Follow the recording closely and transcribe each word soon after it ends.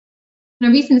In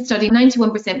a recent study,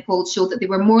 91% polled showed that they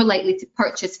were more likely to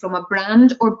purchase from a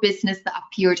brand or business that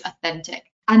appeared authentic.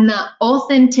 And that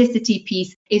authenticity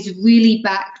piece is really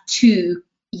back to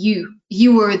you.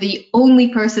 You are the only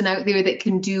person out there that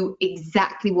can do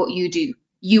exactly what you do.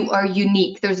 You are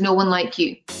unique. There's no one like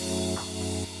you.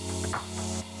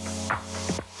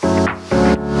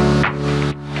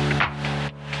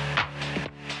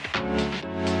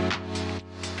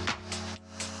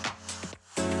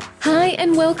 Hi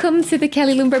and welcome to the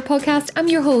Kelly Lundberg podcast. I'm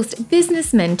your host,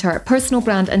 business mentor, personal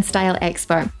brand and style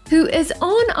expert, who is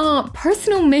on a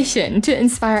personal mission to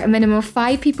inspire a minimum of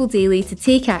 5 people daily to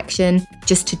take action,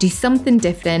 just to do something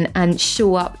different and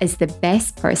show up as the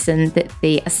best person that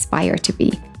they aspire to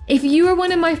be. If you are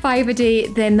one of my 5 a day,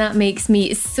 then that makes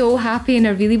me so happy and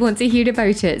I really want to hear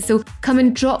about it. So come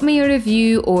and drop me a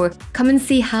review or come and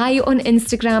say hi on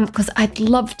Instagram because I'd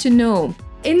love to know.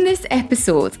 In this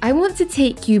episode, I want to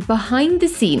take you behind the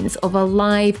scenes of a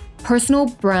live personal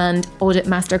brand audit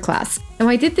masterclass. Now,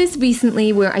 I did this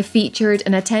recently where I featured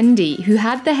an attendee who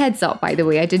had the heads up, by the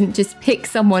way. I didn't just pick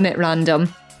someone at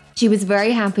random. She was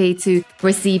very happy to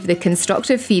receive the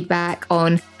constructive feedback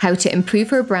on how to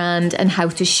improve her brand and how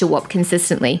to show up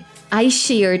consistently. I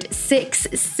shared 6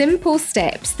 simple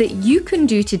steps that you can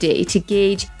do today to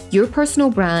gauge your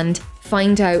personal brand,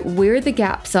 find out where the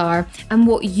gaps are, and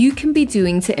what you can be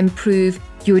doing to improve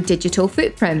your digital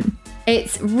footprint.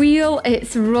 It's real,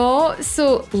 it's raw,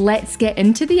 so let's get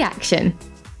into the action.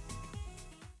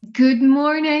 Good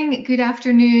morning, good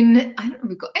afternoon. I don't know if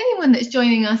we've got anyone that's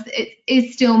joining us. It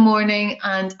is still morning,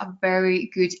 and a very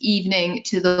good evening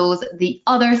to those the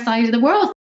other side of the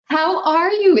world. How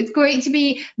are you? It's great to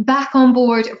be back on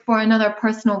board for another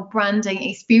personal branding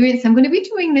experience. I'm going to be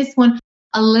doing this one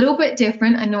a little bit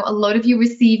different. I know a lot of you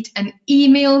received an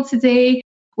email today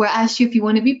where I asked you if you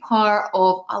want to be part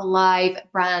of a live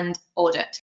brand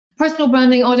audit. Personal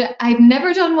branding audit, I've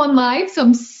never done one live, so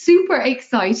I'm super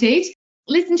excited.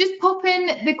 Listen, just pop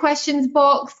in the questions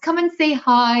box, come and say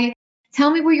hi,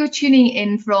 tell me where you're tuning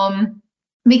in from,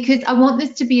 because I want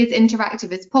this to be as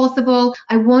interactive as possible.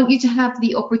 I want you to have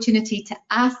the opportunity to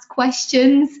ask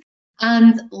questions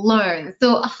and learn.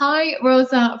 So hi,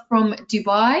 Rosa from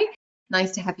Dubai.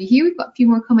 Nice to have you here. We've got a few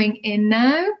more coming in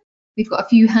now. We've got a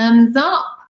few hands up.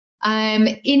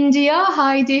 India,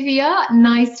 hi Divya.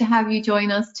 Nice to have you join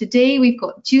us today. We've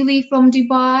got Julie from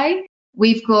Dubai.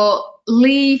 We've got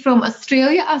Lee from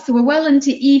Australia. So we're well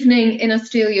into evening in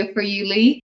Australia for you,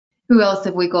 Lee. Who else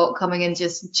have we got coming in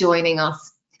just joining us?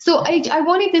 So I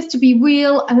wanted this to be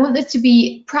real. I want this to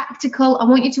be practical. I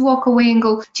want you to walk away and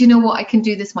go, do you know what? I can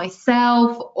do this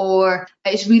myself. Or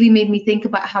it's really made me think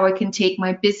about how I can take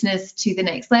my business to the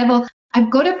next level. I've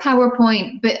got a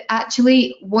PowerPoint, but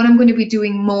actually what I'm going to be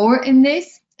doing more in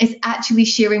this is actually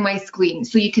sharing my screen.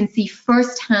 So you can see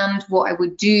firsthand what I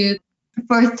would do,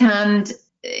 firsthand,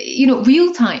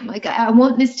 real time. Like I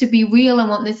want this to be real. I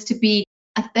want this to be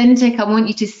authentic. I want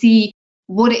you to see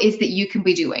what it is that you can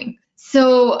be doing.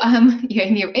 So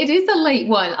it is a late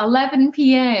one, 11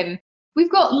 p.m.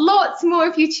 We've got lots more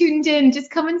if you tuned in.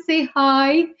 Just come and say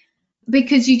hi,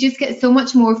 because you just get so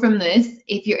much more from this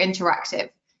if you're interactive,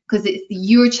 because it's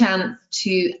your chance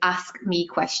to ask me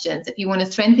questions. If you want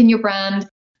to strengthen your brand,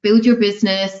 build your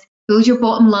business, build your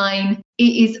bottom line, it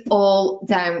is all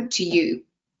down to you.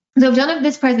 So I've done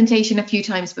this presentation a few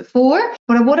times before,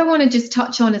 but what I want to just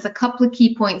touch on is a couple of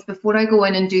key points before I go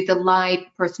in and do the live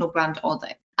personal brand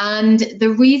audit. And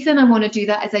the reason I want to do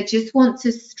that is I just want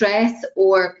to stress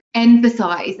or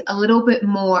emphasize a little bit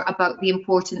more about the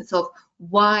importance of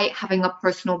why having a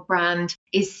personal brand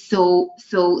is so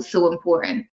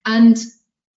important. And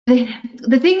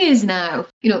the thing is now,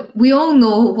 we all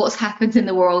know what's happened in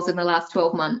the world in the last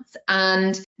 12 months,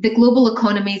 and the global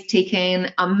economy is taking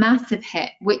a massive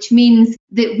hit, which means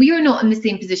that we are not in the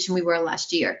same position we were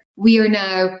last year. We are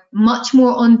now much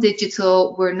more on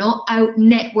digital. We're not out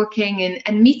networking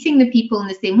and meeting the people in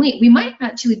the same way. We might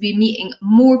actually be meeting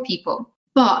more people,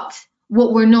 but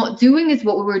what we're not doing is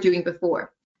what we were doing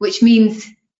before, which means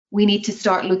we need to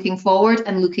start looking forward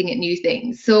and looking at new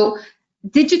things. So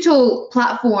digital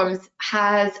platforms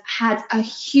has had a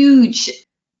huge,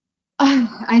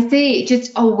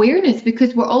 just awareness,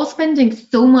 because we're all spending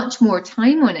so much more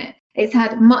time on it. It's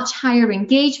had much higher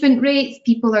engagement rates.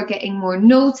 People are getting more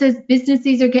noticed.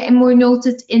 Businesses are getting more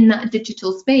noticed in that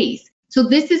digital space. So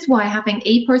this is why having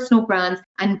a personal brand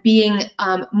and being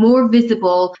more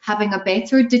visible, having a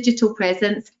better digital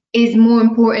presence is more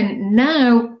important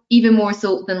now, even more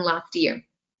so than last year.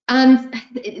 And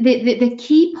the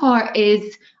key part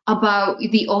is about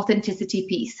the authenticity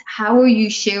piece. How are you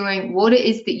sharing what it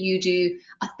is that you do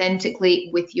authentically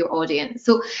with your audience?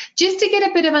 So just to get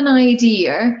a bit of an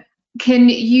idea, can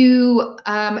you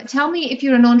tell me if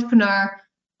you're an entrepreneur,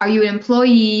 are you an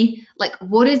employee? Like,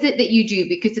 what is it that you do?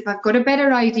 Because if I've got a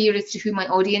better idea as to who my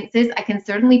audience is, I can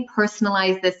certainly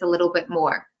personalize this a little bit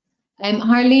more.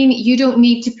 Harleen, you don't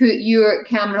need to put your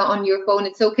camera on your phone.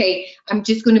 It's okay. I'm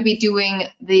just going to be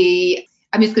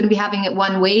having it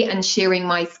one way and sharing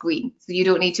my screen. So you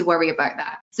don't need to worry about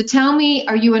that. So tell me,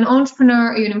 are you an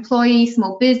entrepreneur? Are you an employee,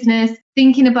 small business,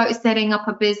 thinking about setting up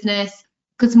a business?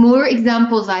 Because more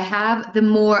examples I have, the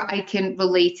more I can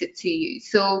relate it to you.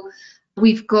 So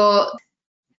we've got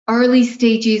early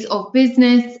stages of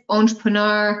business,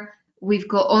 entrepreneur. We've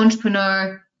got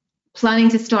entrepreneur, planning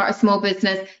to start a small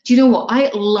business. Do you know what?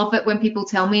 I love it when people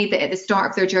tell me that at the start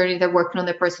of their journey, they're working on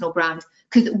their personal brand,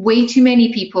 because way too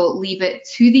many people leave it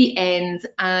to the end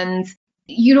and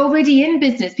you're already in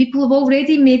business. People have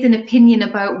already made an opinion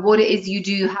about what it is you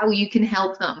do, how you can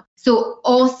help them. So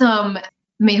awesome,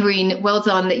 Mehreen, well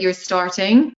done that you're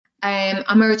starting.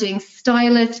 Emerging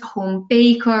stylist, home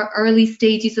baker, early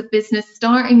stages of business,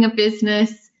 starting a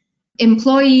business,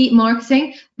 employee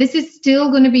marketing. This is still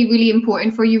going to be really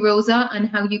important for you, Rosa, and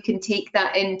how you can take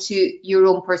that into your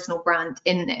own personal brand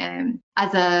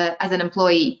as an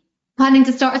employee. Planning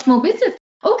to start a small business.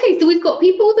 Okay, so we've got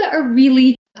people that are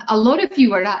really, a lot of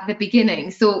you are at the beginning,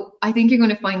 so I think you're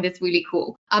going to find this really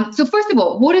cool. So first of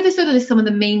all, what are some of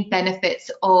the main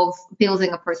benefits of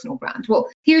building a personal brand? Well,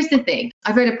 here's the thing.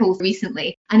 I read a post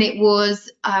recently, and it was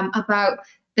about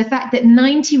the fact that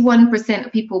 91%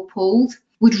 of people polled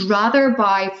would rather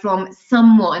buy from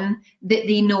someone that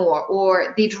they know,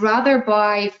 or they'd rather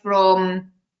buy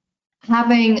from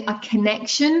having a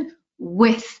connection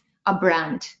with a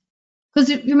brand. Because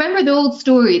remember the old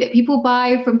story that people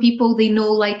buy from people they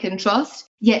know, like, and trust,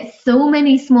 yet so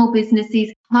many small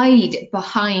businesses hide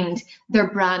behind their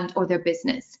brand or their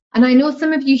business. And I know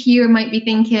some of you here might be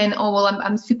thinking, oh, well,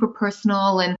 I'm super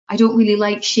personal and I don't really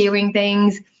like sharing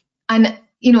things. And,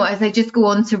 you know, as I just go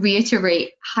on to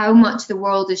reiterate how much the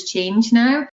world has changed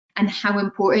now and how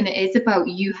important it is about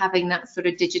you having that sort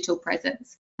of digital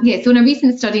presence. Yeah, so in a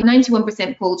recent study,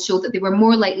 91% polled showed that they were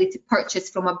more likely to purchase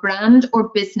from a brand or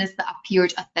business that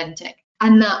appeared authentic.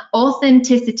 And that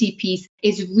authenticity piece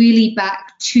is really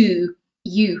back to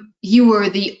you. You are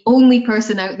the only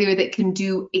person out there that can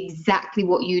do exactly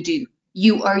what you do.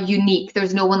 You are unique.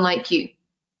 There's no one like you.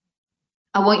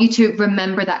 I want you to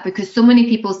remember that, because so many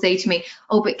people say to me,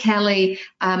 oh, but Kelly,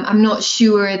 I'm not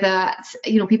sure that,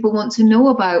 you know, people want to know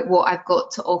about what I've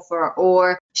got to offer,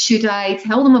 or should I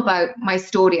tell them about my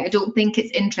story? I don't think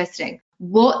it's interesting.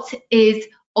 What is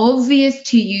obvious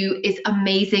to you is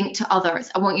amazing to others.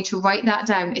 I want you to write that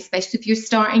down, especially if you're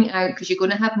starting out, because you're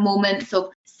going to have moments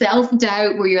of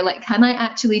self-doubt where you're like, can I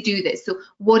actually do this? So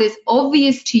what is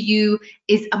obvious to you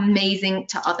is amazing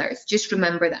to others. Just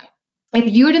remember that.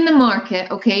 If you're in the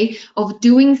market, okay, of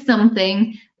doing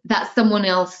something that someone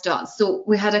else does. So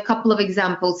we had a couple of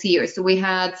examples here. So we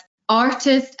had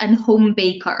artist and home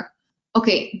baker.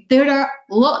 Okay, there are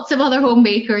lots of other home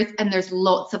bakers and there's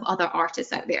lots of other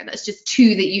artists out there. That's just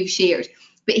two that you've shared.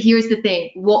 But here's the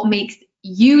thing, what makes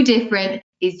you different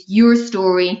is your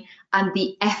story and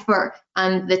the effort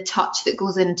and the touch that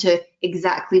goes into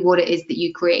exactly what it is that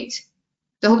you create.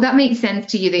 So I hope that makes sense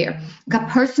to you there. A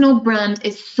personal brand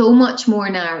is so much more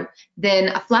now than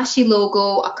a flashy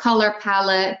logo, a color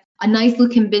palette, a nice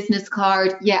looking business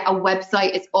card. Yeah, a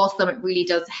website is awesome. It really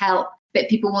does help. But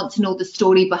people want to know the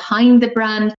story behind the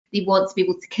brand. They want to be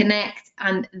able to connect.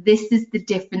 And this is the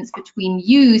difference between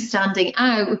you standing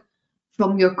out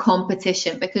from your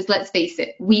competition. Because let's face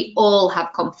it, we all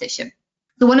have competition.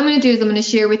 So what I'm going to do is I'm going to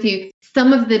share with you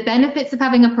some of the benefits of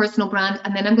having a personal brand,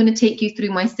 and then I'm going to take you through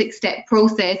my 6-step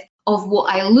process of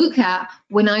what I look at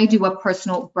when I do a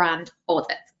personal brand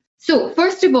audit. So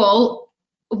first of all,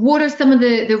 what are some of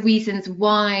the reasons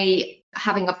why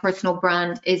having a personal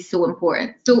brand is so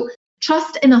important? So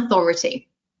trust and authority.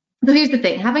 So here's the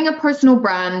thing, having a personal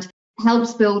brand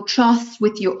helps build trust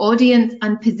with your audience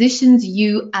and positions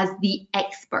you as the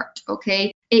expert,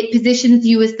 okay? It positions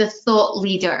you as the thought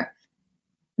leader.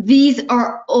 These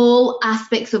are all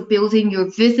aspects of building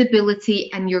your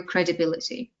visibility and your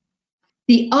credibility.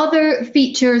 The other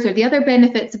features or the other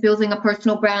benefits of building a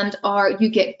personal brand are you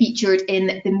get featured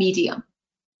in the media.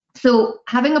 So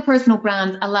having a personal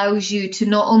brand allows you to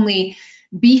not only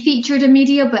be featured in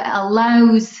media, but it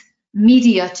allows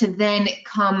media to then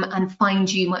come and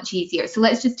find you much easier. So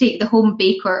let's just take the home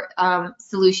baker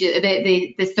solution,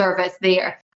 the service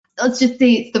there. let's just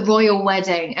say it's the royal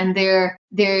wedding, and they're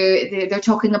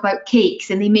talking about cakes,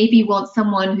 and they maybe want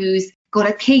someone who's got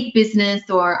a cake business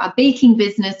or a baking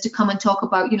business to come and talk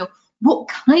about, what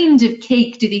kind of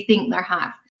cake do they think they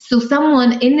have. So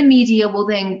someone in the media will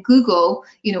then Google,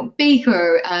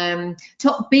 baker,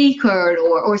 top baker,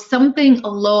 or something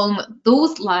along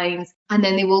those lines, and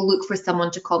then they will look for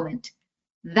someone to comment.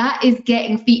 That is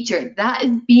getting featured. That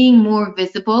is being more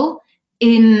visible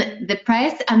in the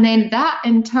press. And then that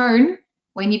in turn,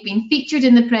 when you've been featured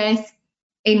in the press,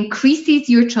 increases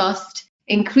your trust,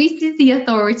 increases the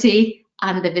authority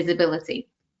and the visibility.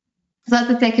 So that's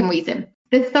the second reason.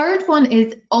 The third one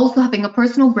is also having a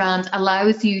personal brand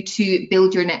allows you to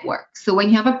build your network. So when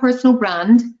you have a personal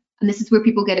brand, and this is where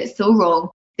people get it so wrong,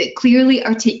 that clearly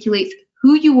articulates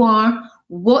who you are,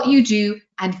 what you do,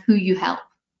 and who you help.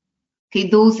 Okay,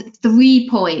 those 3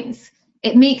 points.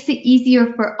 It makes it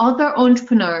easier for other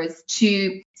entrepreneurs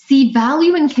to see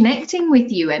value in connecting with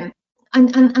you and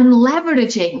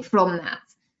leveraging from that.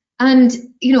 And,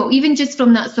 even just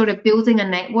from that sort of building a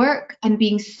network and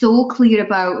being so clear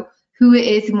about who it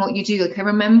is and what you do. Like I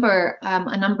remember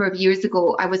a number of years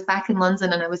ago, I was back in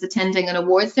London and I was attending an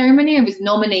awards ceremony. I was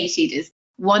nominated as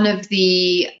one of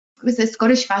the, it was the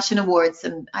Scottish Fashion Awards,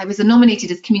 and I was nominated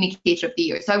as Communicator of the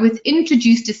Year. So I was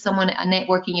introduced to someone at a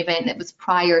networking event that was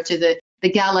prior to the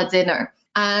gala dinner.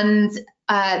 And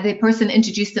the person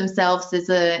introduced themselves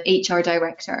as a HR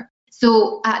director.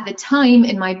 So at the time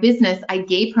in my business, I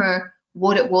gave her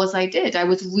what it was I did. I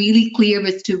was really clear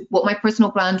as to what my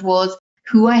personal brand was,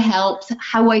 who I helped,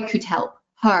 how I could help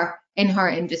her in her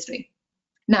industry.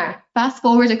 Now, fast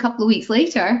forward a couple of weeks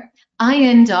later, I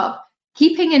end up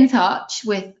keeping in touch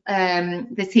with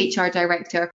this HR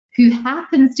director who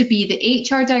happens to be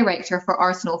the HR director for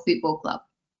Arsenal Football Club.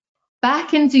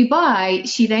 Back in Dubai,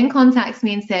 she then contacts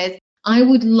me and says, I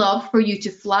would love for you to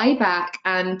fly back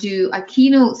and do a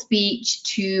keynote speech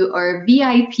to our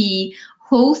VIP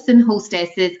hosts and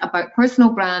hostesses about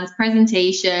personal brands,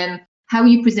 presentation, how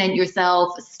you present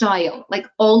yourself, style, like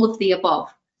all of the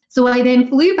above. So I then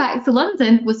flew back to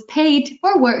London, was paid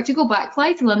for work to go back,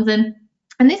 fly to London.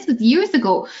 And this was years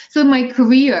ago. So in my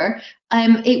career,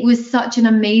 it was such an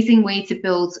amazing way to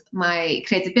build my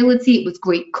credibility. It was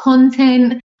great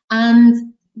content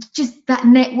and just that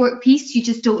network piece, you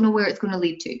just don't know where it's going to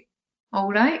lead to. All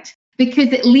right.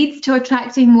 Because it leads to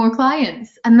attracting more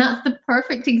clients. And that's the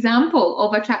perfect example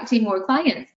of attracting more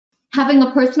clients. Having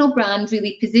a personal brand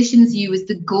really positions you as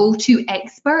the go-to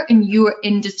expert in your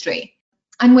industry.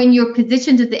 And when you're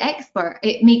positioned as the expert,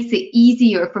 it makes it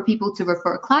easier for people to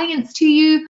refer clients to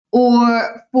you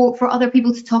or for other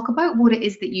people to talk about what it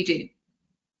is that you do.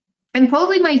 And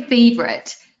probably my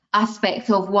favorite aspect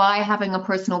of why having a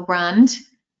personal brand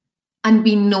and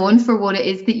being known for what it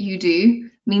is that you do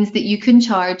means that you can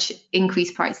charge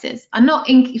increased prices, and not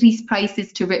increase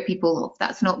prices to rip people off.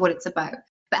 That's not what it's about.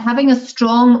 But having a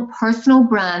strong personal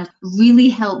brand really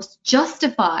helps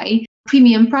justify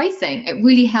premium pricing. It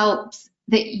really helps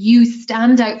that you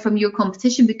stand out from your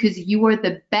competition because you are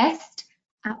the best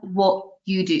at what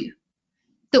you do.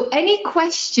 So any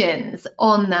questions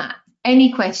on that?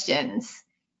 Any questions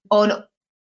on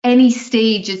any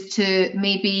stage as to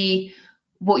maybe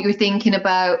what you're thinking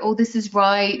about? Oh, this is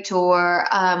right, or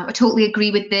I totally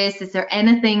agree with this. Is there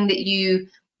anything that you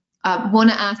want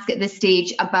to ask at this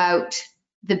stage about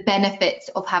the benefits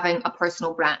of having a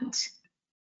personal brand?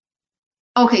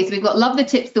 Okay, so we've got love the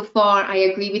tips so far. I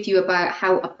agree with you about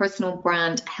how a personal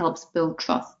brand helps build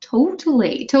trust.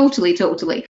 Totally.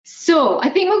 So I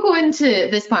think we'll go into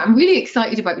this part. I'm really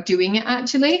excited about doing it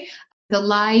actually. The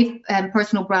live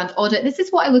personal brand audit. This is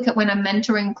what I look at when I'm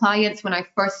mentoring clients. When I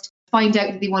first find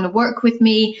out that they want to work with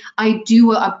me, I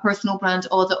do a personal brand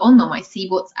audit on them. I see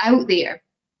what's out there.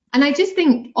 And I just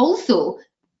think also,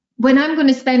 when I'm going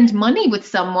to spend money with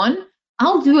someone,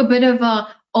 I'll do a bit of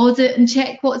a audit and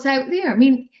check what's out there. I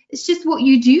mean, it's just what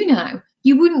you do now.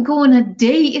 You wouldn't go on a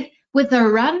date with a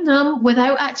random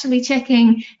without actually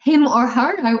checking him or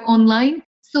her out online.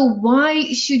 So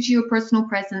why should your personal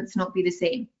presence not be the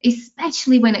same?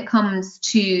 Especially when it comes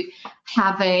to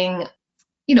having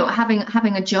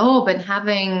a job and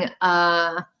having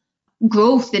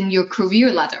growth in your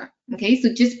career ladder. Okay,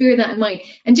 so just bear that in mind.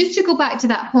 And just to go back to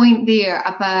that point there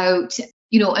about,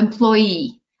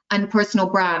 employee and personal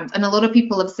brand. And a lot of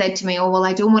people have said to me, oh, well,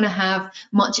 I don't want to have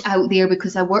much out there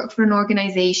because I work for an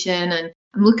organization and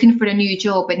I'm looking for a new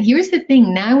job. And here's the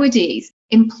thing, nowadays,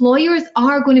 employers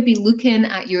are going to be looking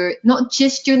at not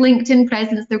just your LinkedIn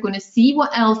presence, they're going to see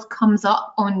what else comes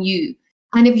up on you.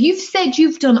 And if you've said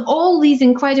you've done all these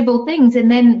incredible things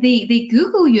and then they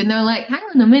Google you and they're like, hang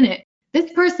on a minute,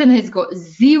 this person has got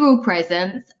zero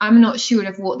presence. I'm not sure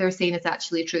if what they're saying is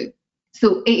actually true.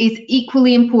 So it is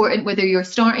equally important whether you're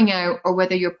starting out or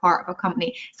whether you're part of a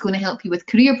company. It's going to help you with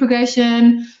career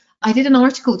progression. I did an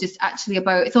article just actually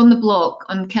about, it's on the blog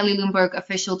on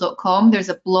kellylundbergofficial.com. There's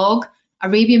a blog,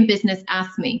 Arabian Business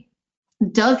Asked Me,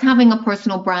 does having a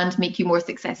personal brand make you more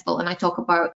successful? And I talk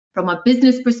about from a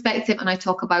business perspective, and I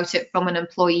talk about it from an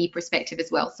employee perspective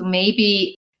as well. So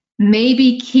maybe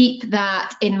keep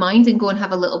that in mind and go and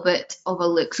have a little bit of a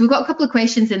look. So we've got a couple of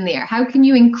questions in there. How can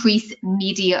you increase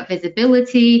media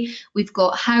visibility? We've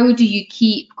got, how do you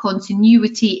keep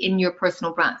continuity in your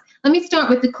personal brand? Let me start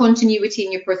with the continuity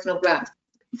in your personal brand.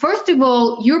 First of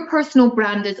all, your personal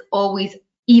brand is always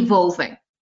evolving.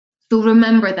 So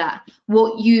remember that.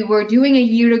 What you were doing a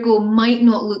year ago might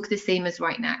not look the same as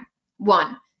right now.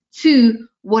 1. 2,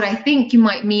 what I think you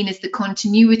might mean is the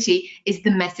continuity is the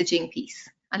messaging piece.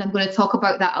 And I'm going to talk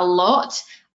about that a lot.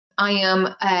 I am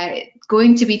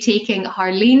going to be taking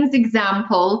Harlene's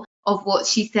example of what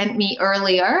she sent me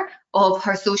earlier of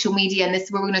her social media, and this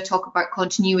is where we're going to talk about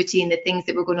continuity and the things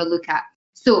that we're going to look at.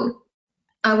 So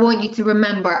I want you to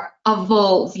remember,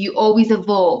 evolve. You always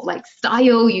evolve. Like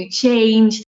style, you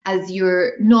change as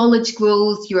your knowledge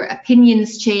grows, your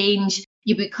opinions change,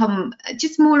 you become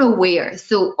just more aware.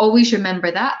 So always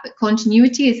remember that. But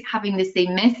continuity is having the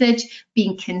same message,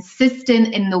 being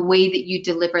consistent in the way that you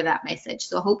deliver that message.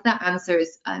 So I hope that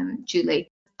answers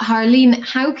Julie. Harlene,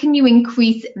 how can you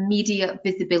increase media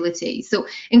visibility? So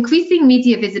increasing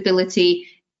media visibility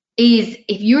is,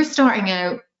 if you're starting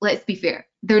out, let's be fair,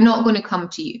 they're not going to come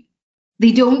to you.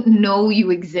 They don't know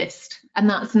you exist. And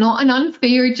that's not an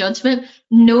unfair judgment.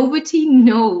 Nobody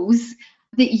knows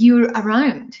that you're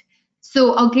around.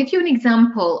 So I'll give you an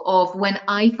example of when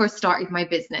I first started my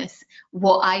business,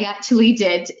 what I actually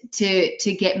did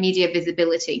to get media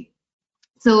visibility.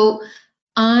 So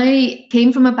I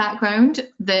came from a background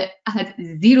that I had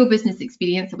zero business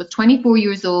experience. I was 24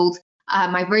 years old.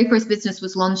 My very first business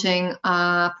was launching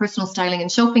a personal styling and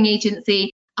shopping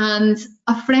agency. And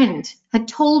a friend had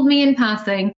told me in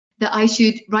passing that I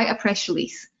should write a press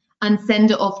release and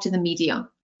send it off to the media.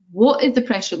 What is the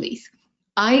press release?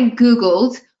 I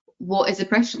Googled, what is a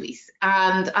press release?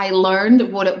 And I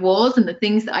learned what it was and the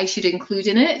things that I should include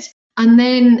in it. And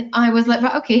then I was like,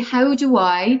 right, okay, how do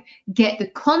I get the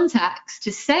contacts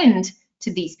to send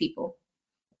to these people?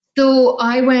 So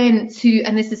I went to,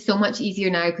 and this is so much easier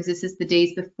now because this is the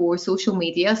days before social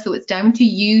media. So it's down to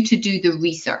you to do the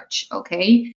research,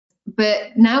 okay?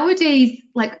 But nowadays,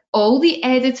 like all the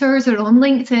editors are on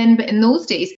LinkedIn, but in those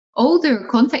days, all their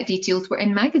contact details were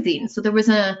in magazines. So there was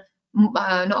not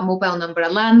a mobile number, a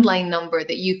landline number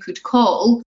that you could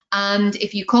call. And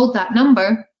if you called that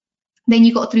number, then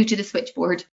you got through to the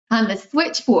switchboard. And the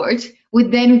switchboard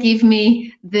would then give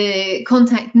me the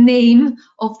contact name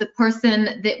of the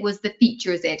person that was the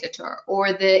features editor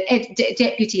or the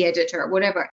deputy editor,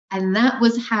 whatever. And that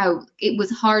was how it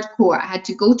was hardcore. I had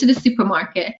to go to the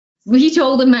supermarket, read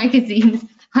all the magazines.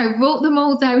 I wrote them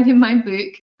all down in my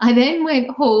book. I then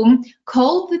went home,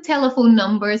 called the telephone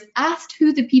numbers, asked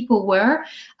who the people were,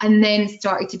 and then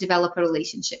started to develop a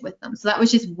relationship with them. So that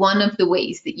was just one of the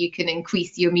ways that you can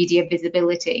increase your media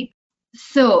visibility.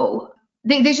 So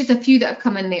there's just a few that have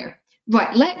come in there.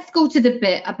 Right, let's go to the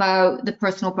bit about the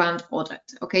personal brand audit.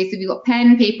 Okay, so you've got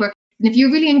pen, paper, and if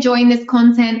you're really enjoying this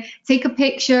content, take a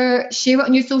picture, share it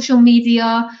on your social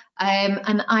media,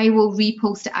 and I will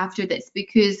repost it after this,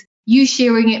 because you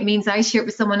sharing it means I share it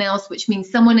with someone else, which means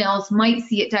someone else might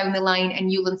see it down the line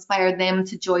and you'll inspire them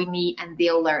to join me and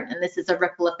they'll learn. And this is a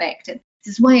ripple effect. And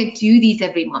this is why I do these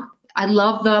every month. I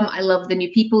love them. I love the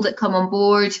new people that come on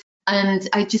board. And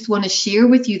I just want to share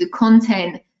with you the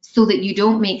content so that you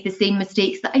don't make the same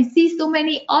mistakes that I see so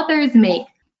many others make.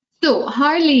 So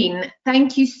Harlene,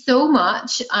 thank you so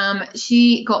much.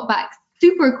 She got back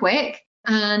super quick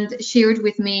and shared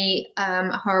with me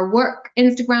her work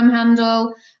Instagram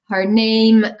handle, her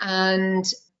name,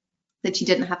 and that she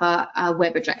didn't have a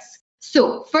web address.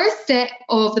 So first step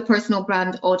of the personal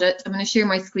brand audit, I'm going to share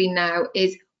my screen now,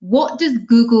 is what does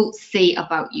Google say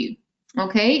about you?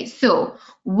 Okay, so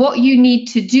what you need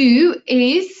to do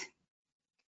is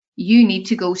you need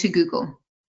to go to Google.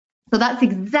 So that's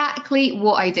exactly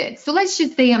what I did. So let's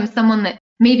just say I'm someone that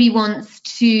maybe wants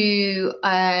to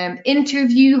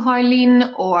interview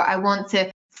Harlene, or I want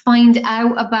to find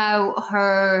out about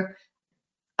her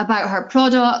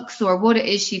products or what it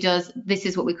is she does. This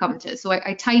is what we come to. So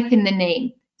I type in the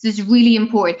name. This is really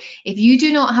important. If you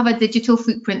do not have a digital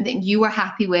footprint that you are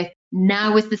happy with,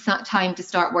 now is the time to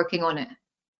start working on it.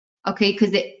 Okay,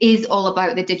 because it is all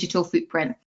about the digital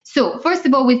footprint. So first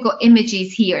of all, we've got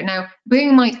images here. Now, bearing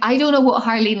in mind, I don't know what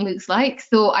Harleen looks like,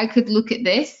 so I could look at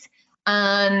this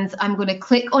and I'm going to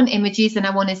click on images and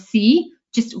I want to see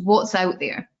just what's out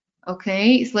there.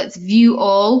 Okay, so let's view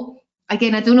all.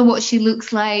 Again, I don't know what she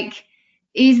looks like.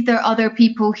 Is there other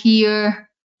people here?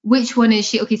 Which one is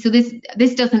she? Okay, so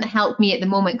this doesn't help me at the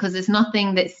moment because there's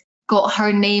nothing that's got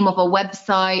her name of a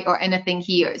website or anything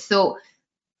here. So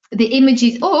the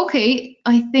images, oh, okay.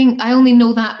 I think I only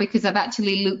know that because I've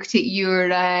actually looked at your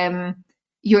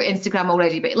Instagram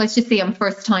already. But let's just say I'm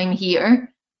first time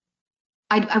here.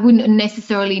 I wouldn't have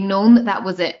necessarily known that that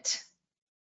was it.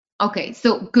 Okay,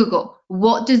 so Google.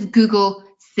 What does Google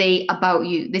say about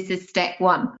you? This is step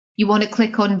one. You want to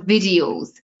click on videos,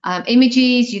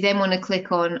 images. You then want to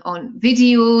click on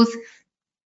videos.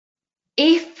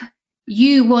 If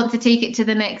you want to take it to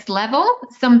the next level,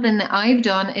 something that I've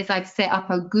done is I've set up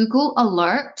a Google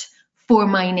alert for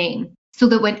my name so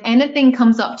that when anything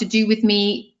comes up to do with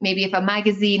me, maybe if a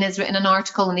magazine has written an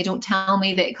article and they don't tell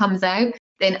me that it comes out,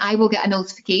 then I will get a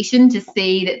notification to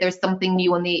say that there's something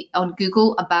new on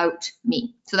Google about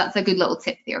me. So that's a good little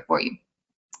tip there for you.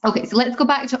 Okay, so let's go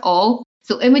back to all.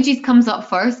 So images comes up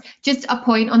first. Just a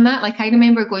point on that, like I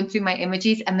remember going through my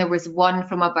images and there was one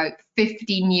from about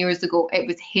 15 years ago. It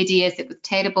was hideous, it was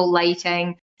terrible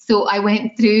lighting. So I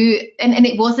went through, and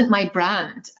it wasn't my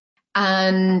brand.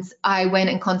 And I went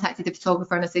and contacted the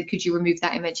photographer and I said, could you remove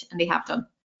that image? And they have done.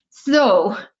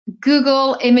 So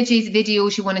Google, images,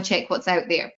 videos, you want to check what's out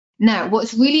there. Now,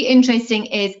 what's really interesting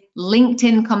is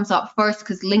LinkedIn comes up first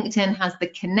because LinkedIn has the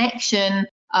connection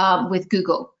with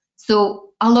Google. So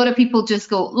a lot of people just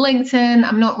go, LinkedIn,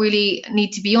 I'm not really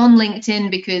need to be on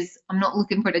LinkedIn because I'm not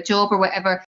looking for a job or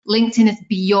whatever. LinkedIn is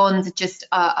beyond just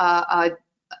a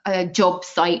job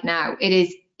site now. It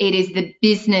is the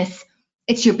business,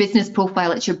 it's your business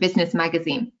profile, it's your business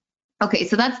magazine. Okay,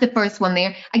 so that's the first one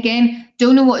there. Again,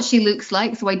 don't know what she looks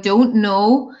like, so I don't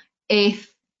know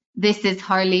if this is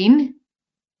Harleen.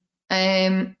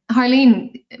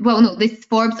 Harleen, well, no, this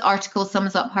Forbes article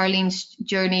sums up Harleen's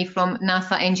journey from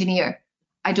NASA engineer.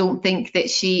 I don't think that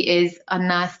she is a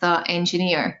NASA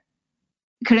engineer.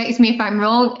 Correct me if I'm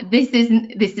wrong. This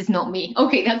is not me.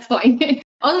 Okay, that's fine.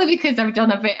 Only because I've done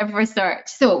a bit of research.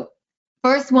 So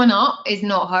first one up is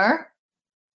not her.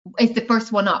 It's the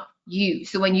first one up, you.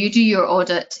 So when you do your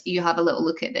audit, you have a little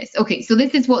look at this. Okay, so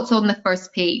this is what's on the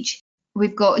first page.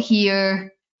 We've got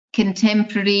here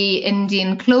contemporary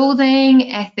Indian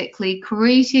clothing, ethically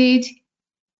created.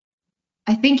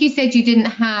 I think you said you didn't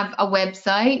have a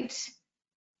website.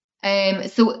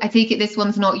 So I take it this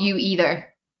one's not you either.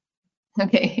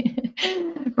 Okay.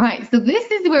 Right, so this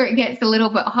is where it gets a little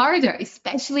bit harder,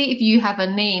 especially if you have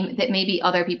a name that maybe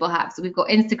other people have. So we've got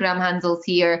Instagram handles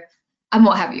here and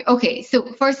what have you. Okay,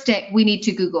 so first step, we need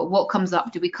to Google what comes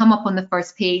up. Do we come up on the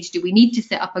first page? Do we need to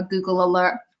set up a Google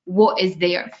alert? What is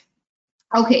there?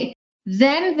 Okay,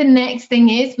 then the next thing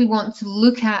is we want to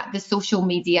look at the social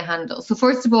media handle. So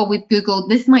first of all, with Google,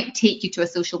 this might take you to a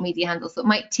social media handle. So it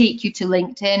might take you to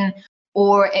LinkedIn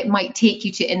or it might take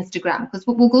you to Instagram, because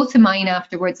we'll go to mine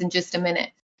afterwards in just a minute.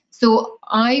 So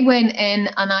I went in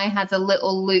and I had a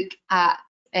little look at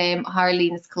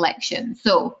Harleen's collection.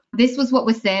 So this was what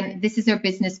was sent. This is her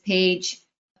business page.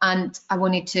 And I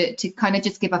wanted to kind of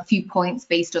just give a few points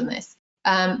based on this.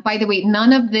 By the way,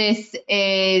 none of this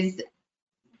is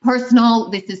personal.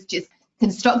 This is just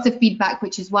constructive feedback,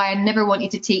 which is why I never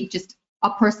wanted to take just a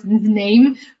person's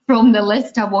name from the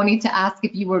list. I wanted to ask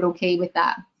if you were okay with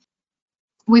that.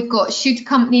 We've got, should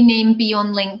company name be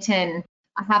on LinkedIn?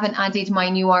 I haven't added my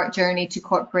new art journey to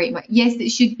corporate. Yes, it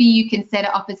should be. You can set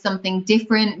it up as something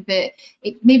different, but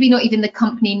it maybe not even the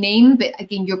company name, but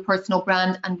again, your personal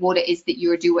brand and what it is that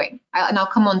you're doing. And I'll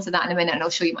come on to that in a minute and I'll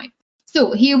show you mine.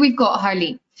 So here we've got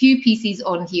Harleen, few pieces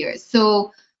on here.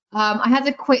 So I had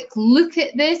a quick look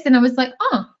at this and I was like,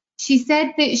 she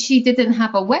said that she didn't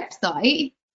have a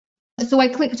website. So I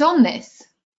clicked on this.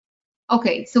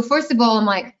 Okay, so first of all, I'm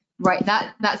like, right,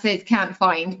 that says can't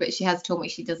find, but she has told me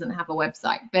she doesn't have a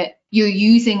website. But you're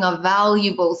using a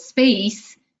valuable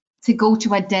space to go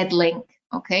to a dead link.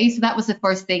 Okay, so that was the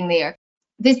first thing there.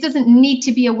 This doesn't need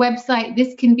to be a website.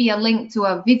 This can be a link to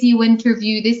a video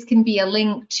interview. This can be a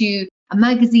link to a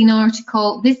magazine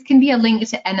article. This can be a link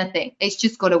to anything. It's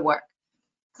just got to work.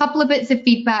 A couple of bits of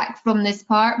feedback from this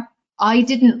part. I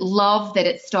didn't love that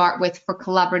it start with for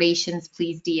collaborations,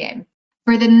 please DM.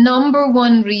 For the number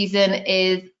one reason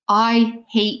is I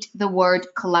hate the word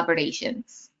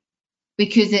collaborations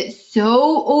because it's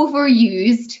so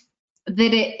overused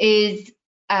that it is,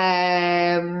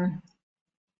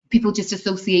 people just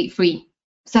associate free.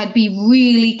 So I'd be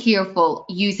really careful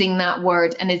using that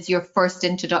word and as your first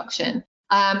introduction.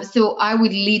 So I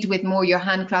would lead with more your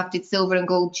handcrafted silver and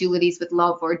gold jewelries with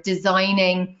love, or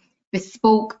designing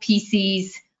bespoke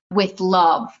pieces with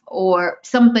love, or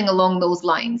something along those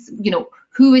lines.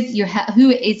 Who is you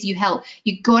help.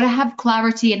 You got to have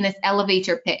clarity in this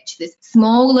elevator pitch. This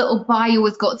small little bio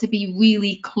has got to be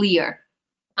really clear.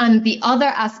 And the other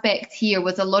aspect here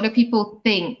was, a lot of people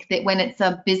think that when it's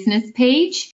a business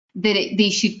page, that they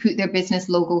should put their business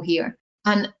logo here.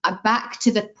 And back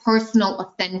to the personal,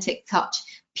 authentic touch.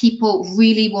 People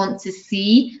really want to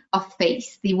see a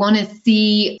face. They want to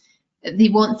see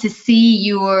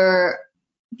your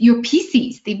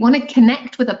pieces. They want to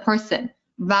connect with a person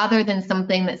rather than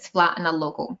something that's flat in a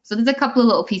logo. So there's a couple of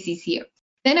little pieces here.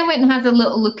 Then I went and had a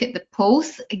little look at the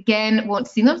posts. Again, want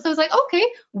to see them. So I was like, okay,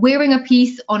 wearing a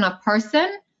piece on a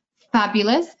person,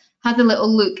 fabulous. Had a little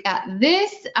look at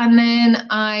this, and then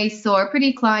I saw a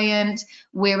pretty client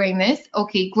wearing this.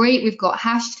 Okay, great. We've got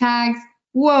hashtags.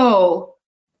 Whoa,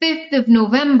 5th of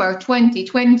November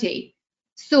 2020.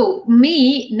 So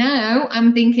me now,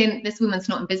 I'm thinking this woman's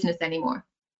not in business anymore.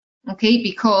 Okay,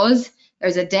 because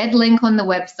there's a dead link on the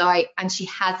website and she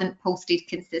hasn't posted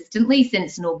consistently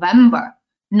since November,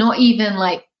 not even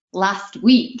like last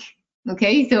week.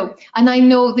 Okay, so, and I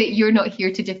know that you're not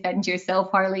here to defend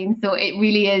yourself, Harleen, so it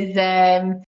really is,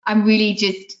 I'm really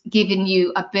just giving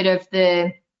you a bit of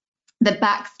the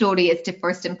backstory as to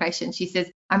first impression. She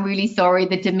says, I'm really sorry,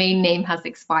 the domain name has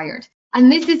expired.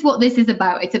 And this is what this is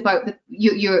about. It's about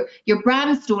your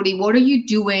brand story. What are you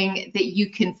doing that you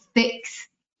can fix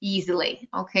easily?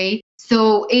 Okay,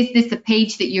 so is this a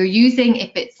page that you're using?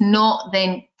 If it's not,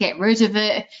 then get rid of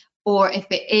it. Or if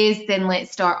it is, then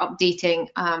let's start updating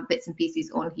bits and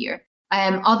pieces on here.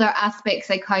 Other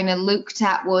aspects I kind of looked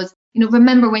at was,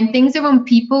 remember, when things are on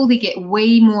people, they get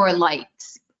way more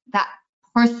likes. That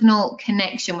personal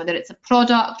connection, whether it's a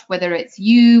product, whether it's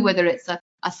you, whether it's a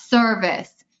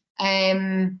service.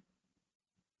 If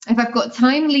I've got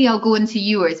time, Lee, I'll go into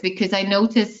yours, because I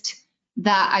noticed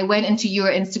that I went into your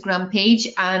Instagram page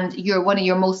and one of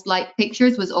your most liked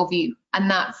pictures was of you,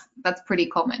 and that's pretty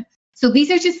common. So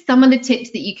these are just some of the tips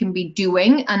that you can be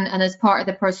doing, and as part of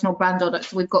the personal brand audit.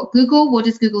 So we've got Google. What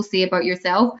does Google say about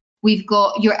yourself? We've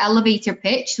got your elevator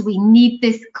pitch. So we need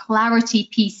this clarity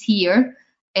piece here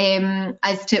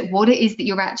as to what it is that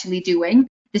you're actually doing.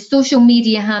 The social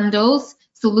media handles.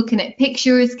 So looking at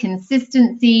pictures,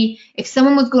 consistency. If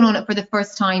someone was going on it for the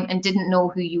first time and didn't know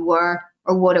who you were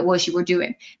or what it was you were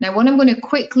doing. Now, what I'm going to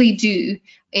quickly do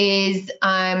is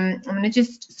I'm going to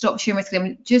just stop sharing my screen.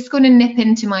 I'm just going to nip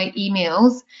into my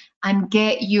emails and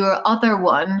get your other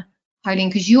one, Harleen,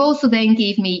 because you also then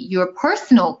gave me your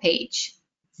personal page.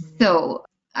 So,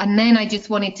 and then I just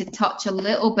wanted to touch a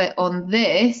little bit on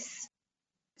this.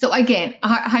 So again,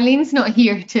 Harleen's not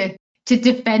here to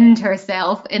defend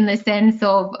herself in the sense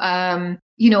of,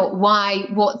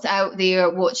 what's out there,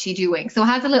 what's she doing. So I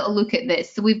had a little look at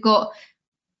this. So we've got,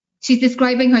 she's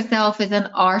describing herself as an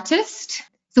artist.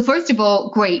 So first of all,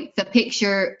 great, the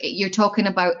picture, you're talking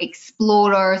about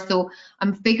explorer. So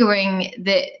I'm figuring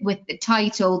that with the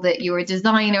title that you're a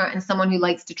designer and someone who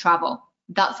likes to travel.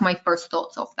 That's my first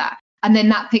thoughts of that. And then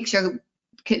that picture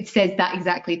says that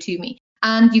exactly to me.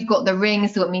 And you've got the ring,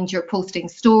 so it means you're posting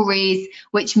stories,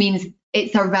 which means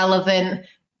it's a relevant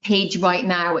page right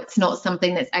now. It's not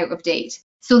something that's out of date.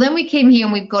 So then we came here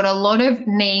and we've got a lot of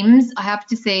names. I have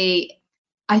to say,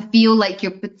 I feel like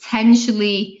you're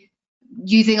potentially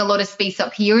using a lot of space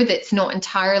up here that's not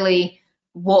entirely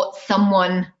what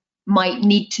someone might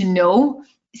need to know.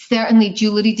 Certainly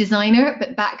jewelry designer,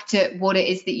 but back to what it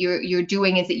is that you're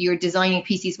doing. Is it you're designing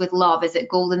pieces with love? Is it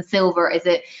gold and silver? Is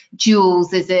it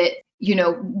jewels? Is it,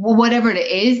 whatever it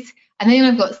is? And then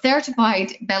I've got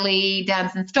certified belly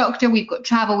dance instructor. We've got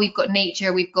travel, we've got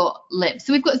nature, we've got live.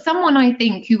 So we've got someone, I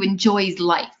think, who enjoys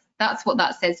life. That's what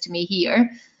that says to me here.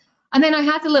 And then I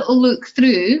had a little look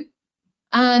through,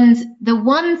 and the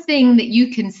one thing that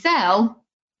you can sell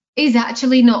is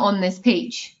actually not on this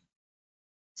page.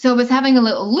 So I was having a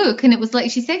little look, and it was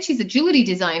like, she said she's a jewelry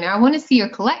designer. I want to see her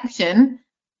collection,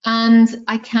 and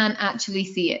I can't actually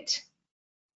see it.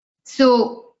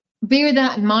 So bear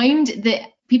that in mind, that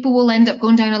people will end up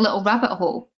going down a little rabbit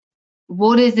hole.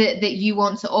 What is it that you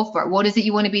want to offer? What is it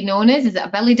you want to be known as? Is it a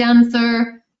belly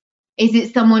dancer? Is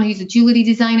it someone who's a jewelry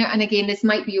designer? And again, this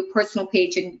might be your personal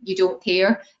page and you don't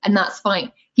care, and that's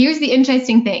fine. Here's the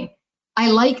interesting thing. I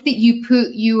like that you put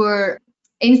your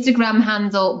Instagram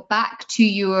handle back to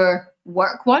your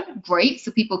work one. Great,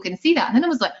 so people can see that. And then I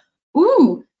was like,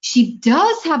 ooh, she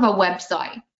does have a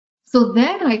website. So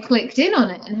then I clicked in on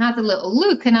it and had a little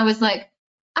look, and I was like,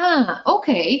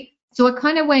 okay. So I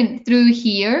kind of went through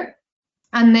here,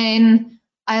 and then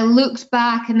I looked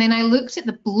back and then I looked at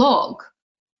the blog,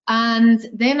 and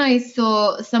then I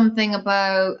saw something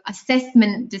about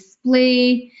assessment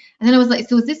display. And then I was like,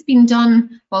 so has this been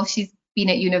done while she's been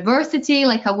at university?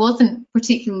 Like, I wasn't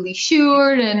particularly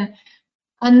sure.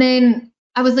 And then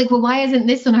I was like, well, why isn't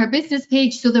this on her business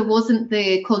page? So there wasn't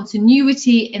the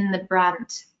continuity in the brand.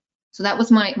 So that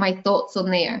was my thoughts on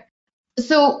there.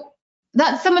 So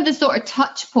that's some of the sort of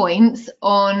touch points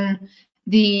on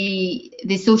the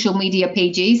social media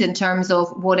pages in terms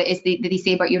of what it is that they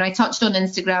say about you. And I touched on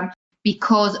Instagram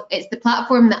because it's the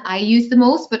platform that I use the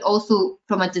most, but also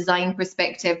from a design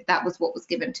perspective, that was what was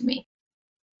given to me.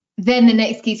 Then the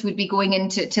next case would be going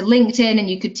into LinkedIn, and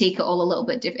you could take it all a little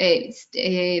bit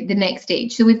the next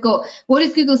stage. So we've got, what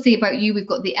does Google say about you? We've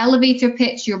got the elevator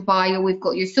pitch, your bio, we've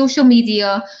got your social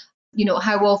media, you know,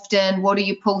 how often, what are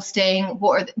you posting,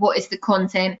 what is the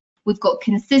content? We've got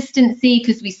consistency,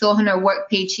 because we saw on her work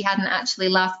page she hadn't actually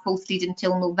last posted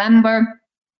until November.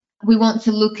 We want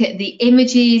to look at the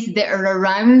images that are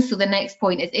around. So the next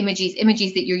point is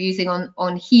images that you're using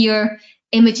on here,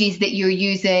 images that you're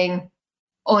using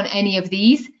on any of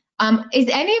these. Is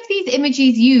any of these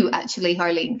images you, actually,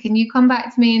 Harleen? Can you come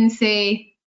back to me and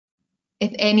say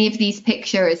if any of these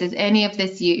pictures, is any of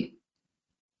this you?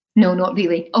 No, not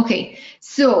really. Okay,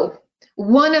 so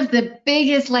one of the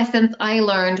biggest lessons I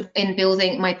learned in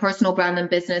building my personal brand and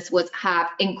business was have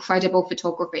incredible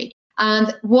photography.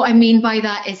 And what I mean by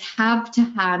that is have to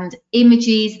hand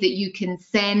images that you can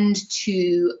send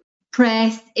to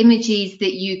press, images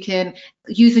that you can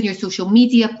use on your social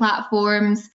media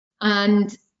platforms,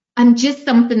 and just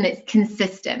something that's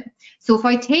consistent. So if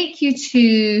I take you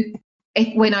to,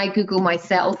 when I Google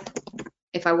myself,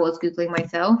 if I was Googling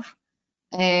myself,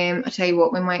 I tell you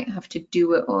what, we might have to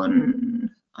do it on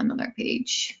another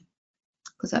page,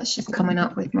 because that's just coming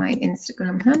up with my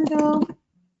Instagram handle.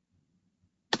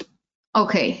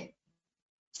 Okay,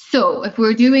 so if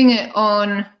we're doing it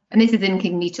on, and this is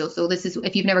incognito, so this is,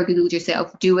 if you've never Googled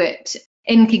yourself, do it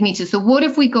incognito. So what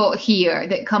have we got here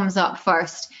that comes up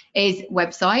first is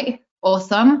website,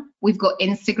 awesome. We've got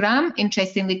Instagram,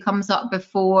 interestingly comes up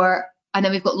before, and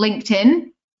then we've got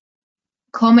LinkedIn,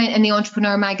 comment in the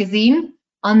Entrepreneur magazine,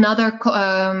 another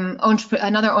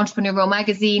entrepreneurial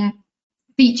magazine,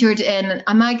 featured in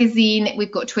a magazine.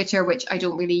 We've got Twitter, which I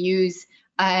don't really use,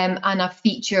 and a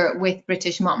feature with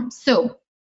British Mums. So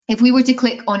if we were to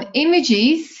click on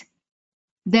images,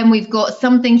 then we've got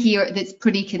something here that's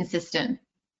pretty consistent.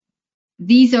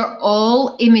 These are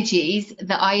all images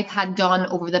that I've had done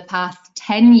over the past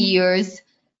 10 years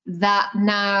that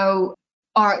now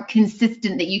are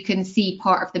consistent, that you can see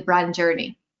part of the brand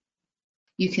journey.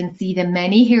 You can see the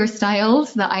many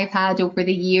hairstyles that I've had over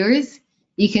the years.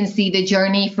 You can see the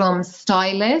journey from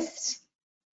stylist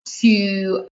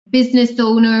to business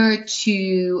owner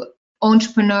to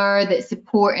entrepreneur that's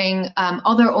supporting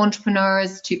other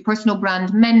entrepreneurs to personal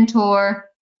brand mentor.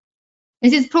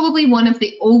 This is probably one of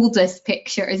the oldest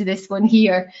pictures, this one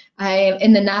here,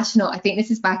 in the National. I think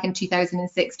this is back in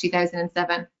 2006,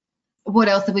 2007. What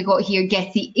else have we got here?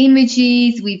 Getty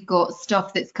images. We've got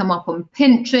stuff that's come up on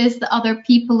Pinterest that other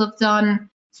people have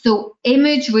done. So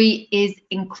imagery is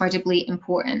incredibly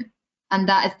important. And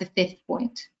that is the fifth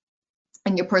point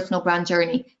in your personal brand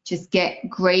journey. Just get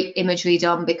great imagery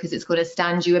done, because it's going to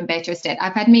stand you in better stead.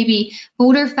 I've had maybe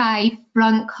 4 or 5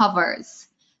 front covers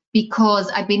because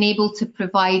I've been able to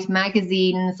provide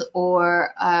magazines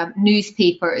or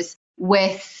newspapers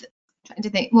with, trying to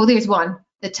think, well, there's one,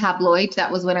 the tabloid.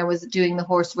 That was when I was doing the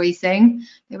horse racing.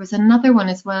 There was another one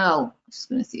as well. I'm just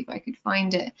going to see if I could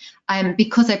find it.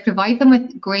 Because I provide them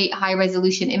with great high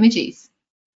resolution images.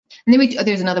 And then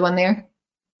there's another one there.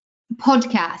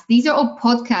 Podcasts. These are all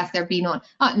podcasts they're being on.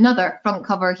 Another front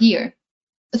cover here.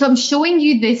 So I'm showing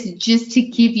you this just to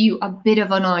give you a bit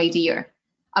of an idea,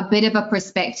 a bit of a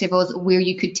perspective of where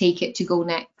you could take it to go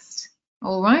next.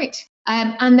 All right.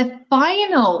 And the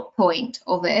final point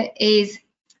of it is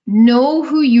know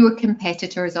who your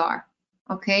competitors are.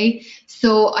 Okay.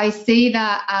 So I say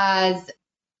that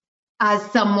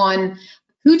as someone,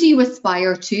 who do you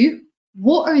aspire to?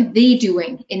 What are they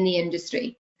doing in the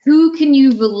industry? Who can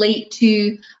you relate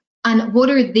to, and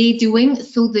what are they doing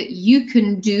so that you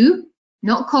can do,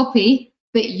 not copy,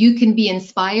 but you can be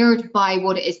inspired by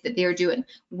what it is that they're doing.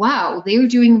 Wow, they're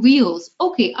doing reels.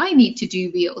 Okay, I need to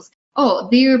do reels. Oh,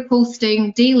 they're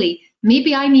posting daily.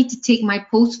 Maybe I need to take my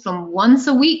post from once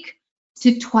a week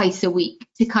to twice a week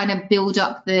to kind of build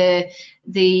up the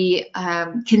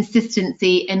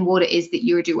consistency in what it is that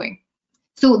you're doing.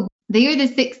 So they are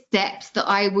the 6 steps that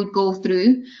I would go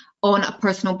through on a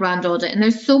personal brand audit. And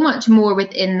there's so much more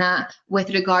within that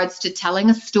with regards to telling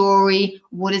a story,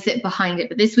 what is it behind it.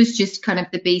 But this was just kind of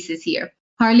the basis here.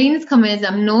 Harlene's come in,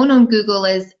 I'm known on Google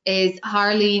as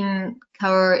Harlene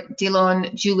Kaur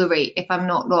Dillon Jewellery, if I'm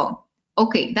not wrong.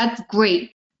 Okay, that's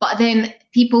great. But then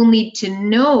people need to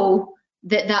know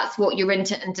that that's what you're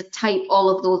into and to type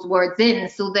all of those words in.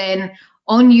 So then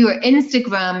on your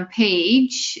Instagram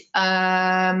page,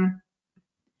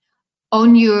 on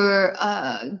your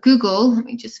Google, let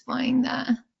me just find that.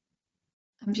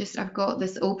 I've got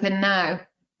this open now.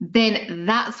 Then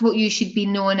that's what you should be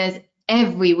known as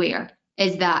everywhere,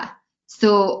 is that.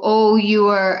 So all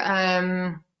your,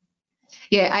 I'm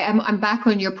back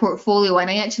on your portfolio, and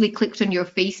I actually clicked on your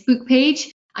Facebook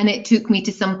page, and it took me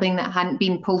to something that hadn't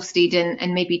been posted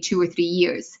in maybe 2 or 3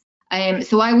 years.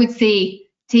 So I would say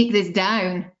take this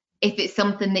down if it's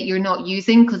something that you're not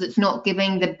using, because it's not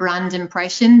giving the brand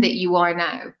impression that you are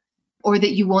now, or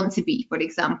that you want to be, for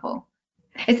example.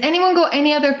 Has anyone got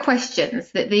any other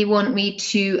questions that they want me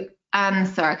to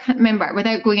answer? I can't remember,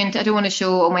 without going into, I don't want to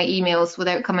show all my emails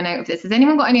without coming out of this. Has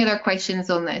anyone got any other questions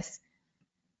on this?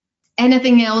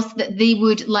 Anything else that they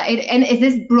would like, and is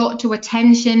this brought to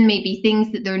attention, maybe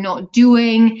things that they're not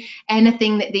doing,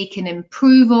 anything that they can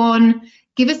improve on?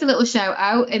 Give us a little shout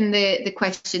out in the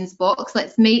questions box.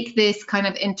 Let's make this kind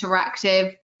of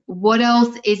interactive. What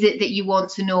else is it that you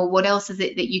want to know? What else is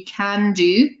it that you can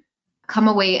do? Come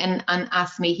away and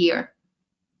ask me here.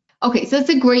 Okay, so it's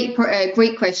a great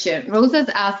question. Rosa's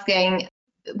asking,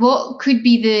 what could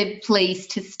be the place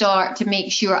to start to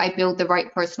make sure I build the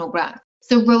right personal brand?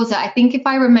 So Rosa, I think if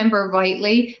I remember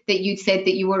rightly, that you said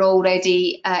that you were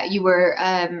already,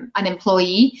 an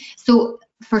employee. So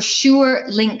for sure,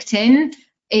 LinkedIn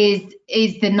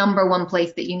is the #1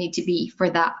 place that you need to be for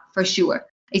that, for sure.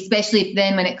 Especially if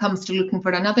then when it comes to looking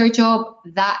for another job,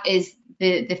 that is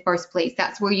the first place.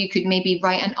 That's where you could maybe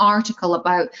write an article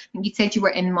about, I think you said you were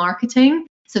in marketing.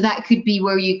 So that could be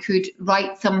where you could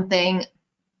write something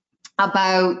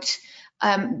about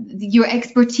your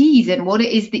expertise and what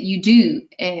it is that you do.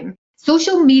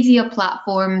 Social media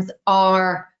platforms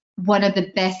are one of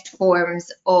the best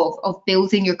forms of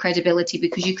building your credibility,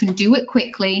 because you can do it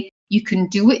quickly, you can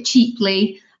do it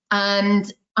cheaply,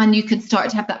 and you can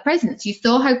start to have that presence. You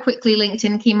saw how quickly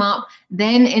LinkedIn came up,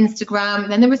 then Instagram,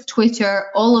 then there was Twitter,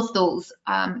 all of those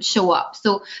show up.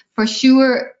 So for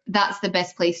sure, that's the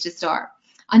best place to start.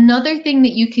 Another thing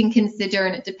that you can consider,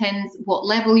 and it depends what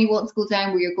level you want to go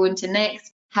down, where you're going to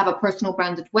next, have a personal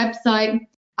branded website.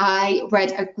 I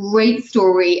read a great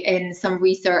story in some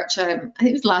research, I think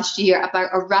it was last year,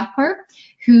 about a rapper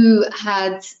who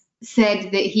had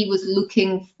said that he was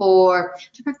looking for,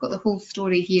 I've got the whole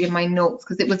story here in my notes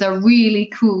because it was a really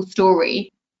cool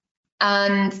story.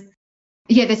 And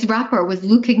yeah, this rapper was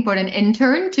looking for an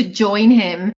intern to join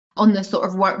him on the sort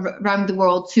of round the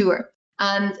world tour.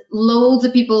 And loads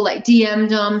of people like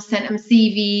DM'd him, sent him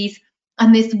CVs.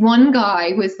 And this one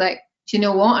guy was like, do you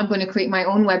know what? I'm going to create my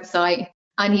own website.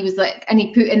 And he was like, and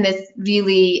he put in this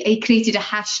he created a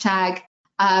hashtag.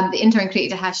 The intern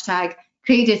created a hashtag,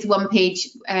 created this one-page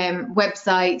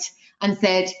website and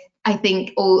said, I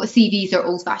think CVs are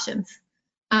old-fashioned.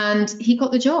 And he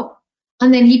got the job.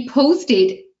 And then he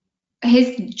posted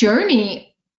his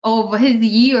journey of his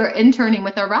year interning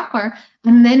with a rapper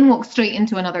and then walked straight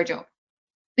into another job,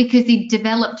 because he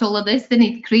developed all of this and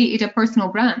he created a personal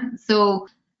brand. So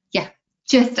yeah,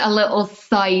 just a little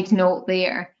side note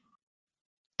there.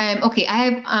 Okay, I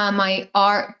have my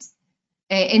art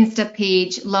Insta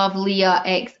page, Love Leah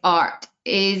X Art.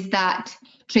 Is that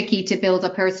tricky to build a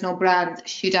personal brand?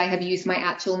 Should I have used my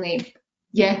actual name?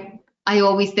 Yeah, I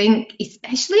always think,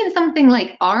 especially in something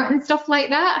like art and stuff like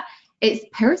that, it's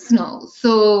personal.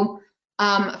 So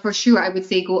for sure, I would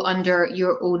say go under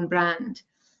your own brand.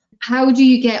 How do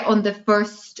you get on the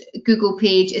first Google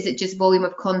page? Is it just volume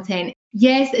of content?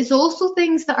 Yes, it's also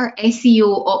things that are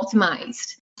SEO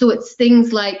optimized. So it's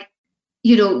things like,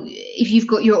 you know, if you've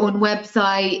got your own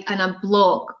website and a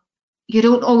blog, you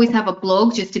don't always have a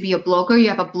blog just to be a blogger. You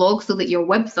have a blog so that your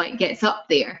website gets up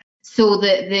there, so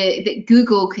that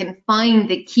Google can find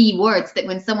the keywords that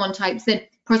when someone types in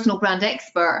personal brand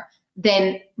expert,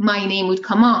 then my name would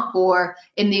come up. Or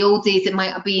in the old days, it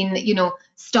might have been, you know,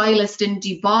 stylist in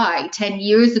Dubai 10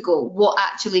 years ago. What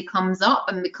actually comes up?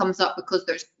 And it comes up because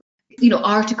there's, you know,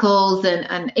 articles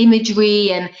and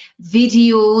imagery and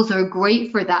videos are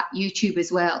great for that. YouTube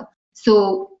as well.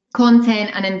 So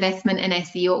content and investment in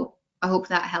SEO. I hope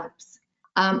that helps.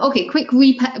 Okay, quick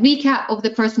recap of the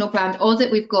personal brand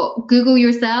audit. We've got Google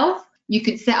yourself. You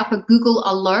could set up a Google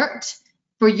alert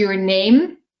for your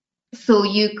name. So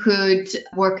you could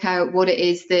work out what it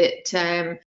is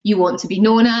that you want to be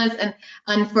known as.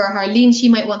 And for Harleen, she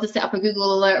might want to set up a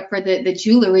Google alert for the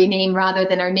jewelry name rather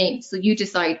than her name. So you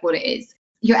decide what it is.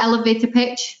 Your elevator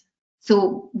pitch.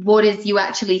 So what is you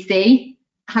actually say?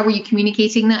 How are you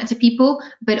communicating that to people?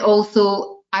 But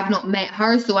also, I've not met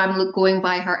her, so I'm going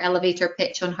by her elevator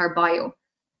pitch on her bio.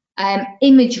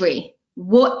 Imagery.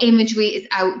 What imagery is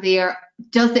out there?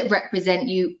 Does it represent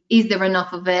you? Is there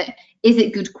enough of it? Is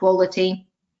it good quality?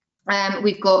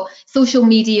 We've got social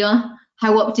media.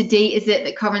 How up to date is it?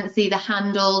 The currency, the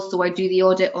handle. So I do the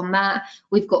audit on that.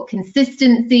 We've got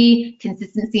consistency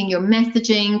in your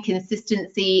messaging,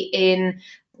 consistency in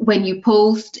when you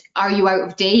post. Are you out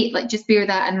of date? Like, just bear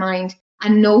that in mind,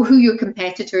 and know who your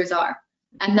competitors are.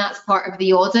 And that's part of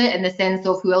the audit, in the sense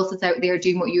of who else is out there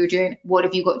doing what you're doing. What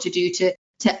have you got to do to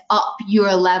up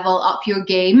your level, up your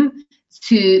game,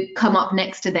 to come up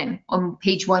next to them on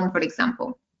page 1, for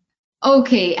example.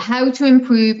 Okay, how to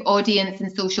improve audience in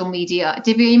social media.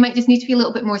 Divya, you might just need to be a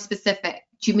little bit more specific.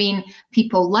 Do you mean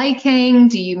people liking?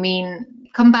 Do you mean,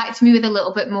 come back to me with a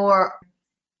little bit more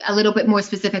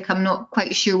specific? I'm not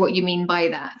quite sure what you mean by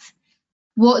that.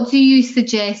 What do you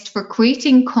suggest for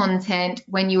creating content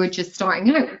when you are just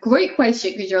starting out? Great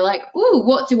question, because you're like, oh,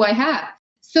 what do I have?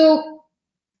 So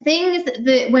things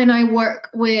that when I work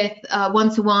with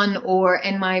one-to-one or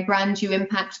in my Brand You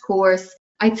Impact course,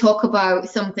 I talk about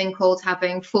something called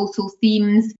having photo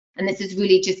themes. And this is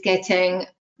really just getting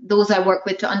those I work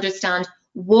with to understand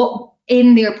what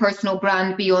in their personal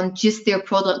brand, beyond just their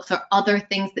products, or other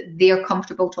things that they're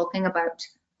comfortable talking about.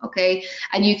 Okay,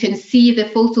 and you can see the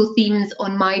photo themes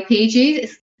on my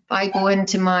pages. If I go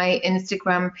into my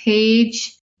Instagram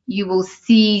page, you will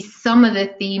see some of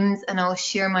the themes, and I'll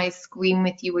share my screen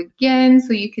with you again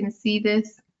so you can see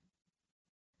this.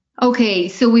 Okay,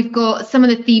 so we've got some of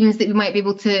the themes that we might be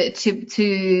able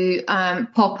to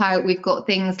pop out. We've got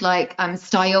things like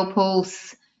style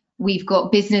posts. We've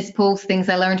got business posts, things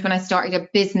I learned when I started a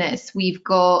business. We've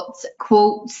got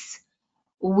quotes.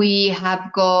 We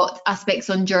have got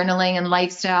aspects on journaling and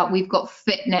lifestyle. We've got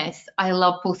fitness. I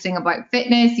love posting about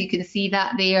fitness. You can see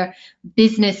that there.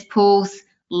 Business posts,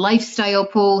 lifestyle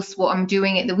posts, what I'm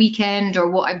doing at the weekend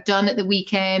or what I've done at the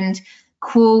weekend,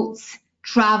 quotes,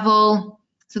 travel.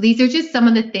 So these are just some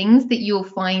of the things that you'll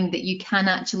find that you can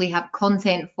actually have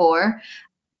content for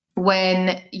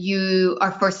when you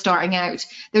are first starting out.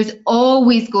 There's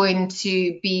always going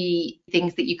to be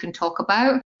things that you can talk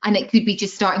about, and it could be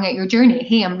just starting out your journey.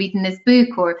 Hey, I'm reading this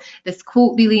book, or this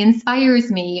quote really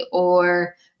inspires me,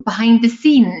 or behind the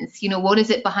scenes. You know, what is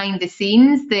it behind the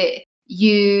scenes that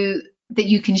you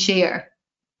can share?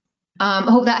 I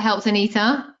hope that helps,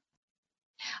 Anita.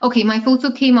 Okay, my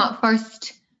photo came up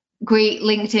first. Great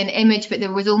LinkedIn image, but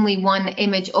there was only one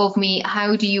image of me.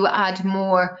 How do you add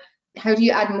more? How do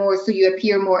you add more so you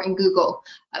appear more in Google?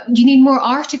 You need more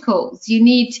articles. You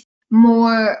need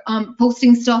more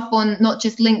posting stuff on not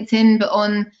just LinkedIn, but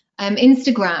on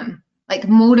Instagram. Like,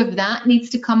 more of that needs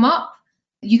to come up.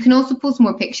 You can also post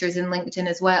more pictures in LinkedIn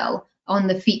as well. On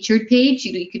the featured page,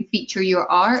 you can feature your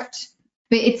art,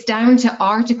 but it's down to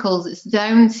articles. It's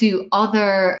down to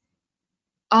other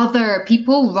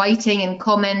people writing and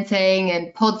commenting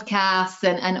and podcasts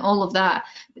and all of that.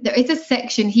 There is a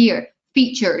section here,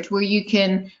 featured, where you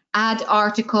can add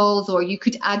articles, or you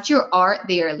could add your art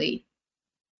there, Lee.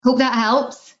 Hope that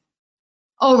helps.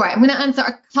 All right, I'm going to answer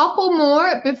a couple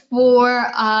more before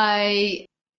I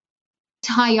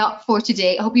tie up for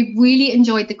today. I hope you really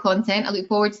enjoyed the content. I look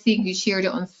forward to seeing who shared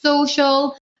it on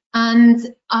social.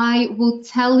 And I will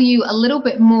tell you a little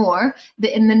bit more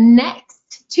that in the next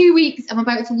 2 weeks, I'm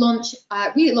about to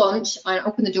relaunch and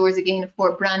open the doors again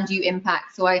for Brand You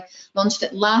Impact. So I launched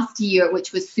it last year,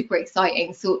 which was super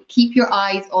exciting. So keep your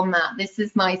eyes on that. This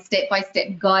is my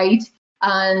step-by-step guide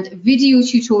and video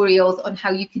tutorials on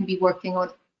how you can be working on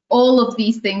all of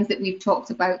these things that we've talked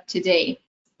about today.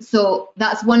 So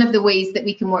that's one of the ways that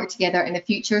we can work together in the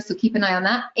future. So keep an eye on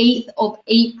that. 8th of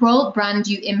April, Brand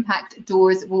You Impact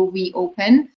doors will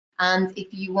reopen. And if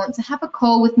you want to have a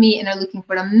call with me and are looking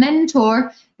for a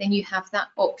mentor, then you have that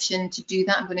option to do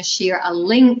that. I'm going to share a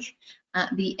link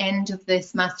at the end of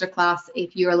this masterclass.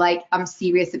 If you're like, I'm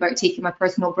serious about taking my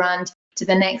personal brand to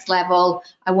the next level,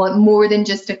 I want more than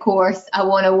just a course, I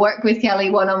want to work with Kelly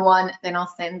one-on-one, then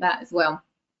I'll send that as well.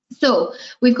 So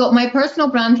we've got my personal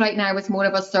brand right now is more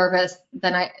of a service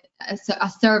than a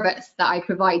service that I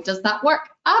provide. Does that work?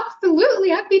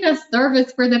 Absolutely. I've been a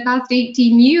service for the past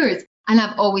 18 years. And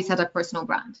I've always had a personal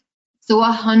brand. So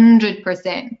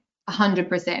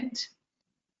 100%.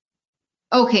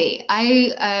 Okay,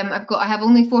 I have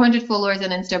only 400 followers on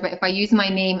Insta, but if I use my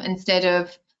name instead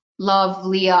of Love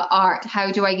Leah Art,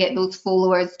 how do I get those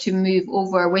followers to move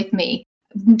over with me?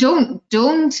 don't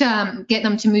get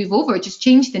them to move over. Just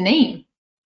change the name.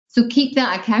 So keep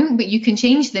that account, but you can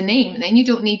change the name, and then you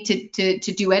don't need to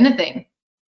do anything.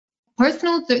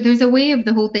 Personal, there's a way of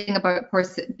the whole thing about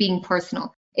being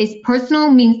personal.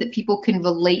 Personal means that people can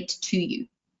relate to you.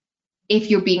 If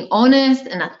you're being honest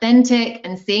and authentic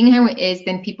and saying how it is,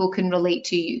 then people can relate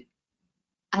to you.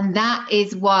 And that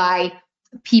is why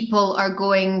people are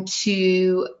going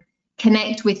to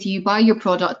connect with you, buy your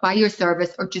product, buy your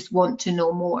service, or just want to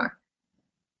know more.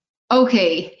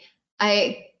 Okay,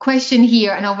 a question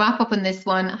here, and I'll wrap up on this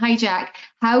one. Hi, Jack.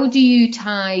 How do you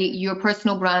tie your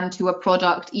personal brand to a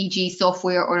product, e.g.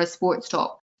 software or a sports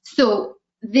top? So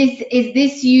do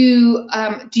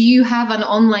you have an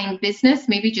online business?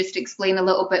 Maybe just explain a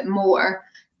little bit more.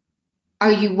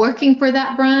 Are you working for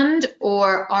that brand,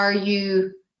 or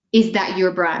is that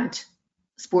your brand,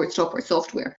 sports top or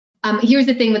software? Here's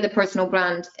the thing with the personal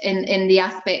brand in the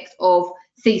aspects of,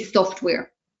 say,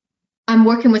 software. I'm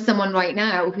working with someone right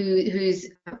now who's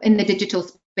in the digital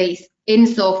space in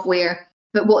software,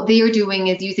 but what they're doing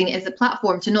is using it as a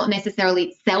platform to not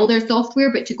necessarily sell their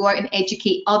software, but to go out and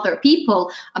educate other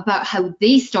people about how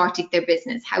they started their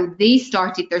business, how they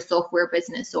started their software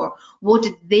business, or what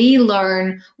did they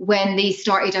learn when they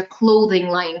started a clothing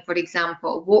line, for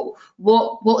example.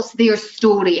 What's their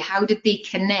story? How did they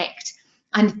connect?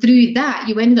 And through that,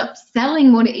 you end up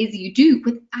selling what it is you do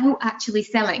without actually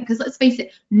selling. Because let's face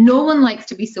it, no one likes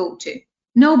to be sold to.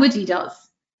 Nobody does.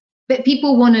 But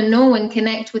people want to know and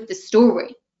connect with the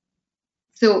story.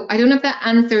 So I don't know if that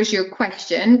answers your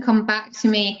question. Come back to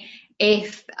me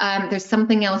if there's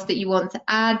something else that you want to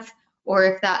add, or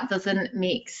if that doesn't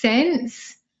make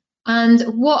sense. And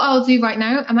what I'll do right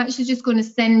now, I'm actually just going to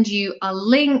send you a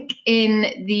link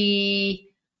in the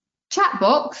chat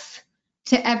box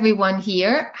to everyone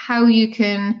here, how you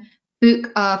can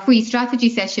book a free strategy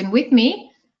session with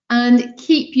me, and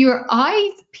keep your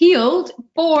eyes peeled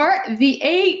for the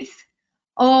 8th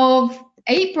of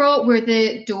April, where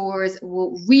the doors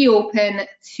will reopen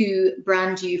to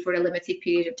Brand You for a limited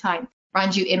period of time.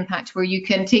 Brand You Impact, where you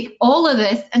can take all of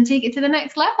this and take it to the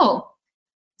next level.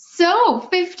 So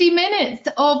 50 minutes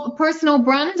of personal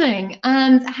branding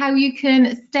and how you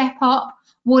can step up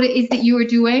what it is that you are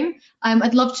doing.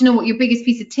 I'd love to know what your biggest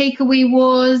piece of takeaway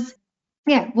was.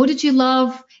 Yeah, what did you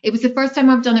love? It was the first time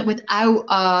I've done it without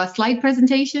a slide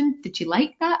presentation. Did you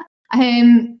like that?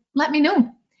 Let me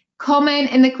know. Comment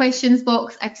in the questions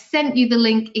box. I've sent you the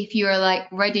link if you're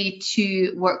ready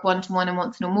to work one-to-one and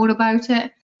want to know more about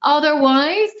it.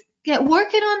 Otherwise, get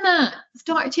working on that.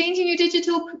 Start changing your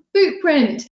digital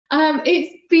footprint.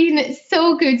 It's been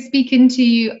so good speaking to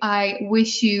you. I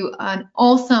wish you an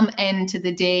awesome end to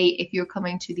the day if you're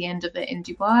coming to the end of it in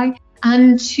Dubai.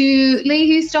 And to Lee,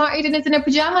 who started and is in her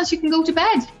pajamas, you can go to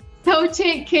bed. So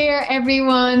take care,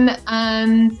 everyone,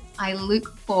 and I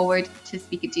look forward to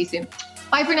speaking to you soon.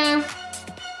 Bye for now.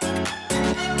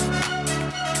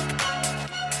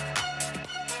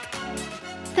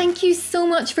 Thank you so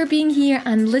much for being here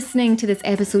and listening to this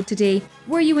episode today.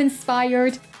 Were you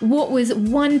inspired? What was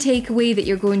one takeaway that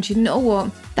you're going to, you know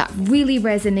what, that really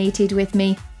resonated with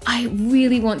me? I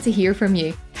really want to hear from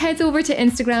you. Head over to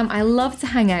Instagram. I love to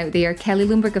hang out there, Kelly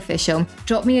Lundberg Official.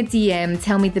 Drop me a DM,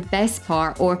 tell me the best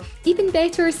part, or even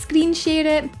better, screen share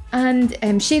it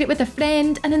and share it with a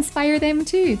friend and inspire them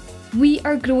too. We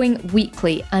are growing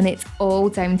weekly and it's all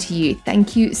down to you.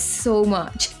 Thank you so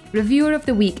much. Reviewer of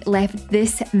the week left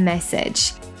this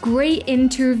message. Great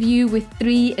interview with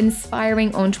 3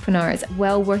 inspiring entrepreneurs.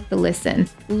 Well worth the listen.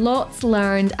 Lots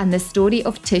learned, and the story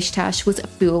of Tish Tash was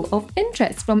full of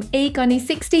interest. From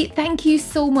AGunny60, thank you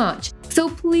so much. So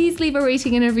please leave a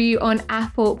rating and review on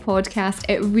Apple Podcast.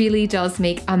 It really does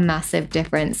make a massive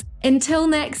difference. Until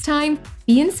next time,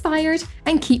 be inspired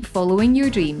and keep following your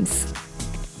dreams.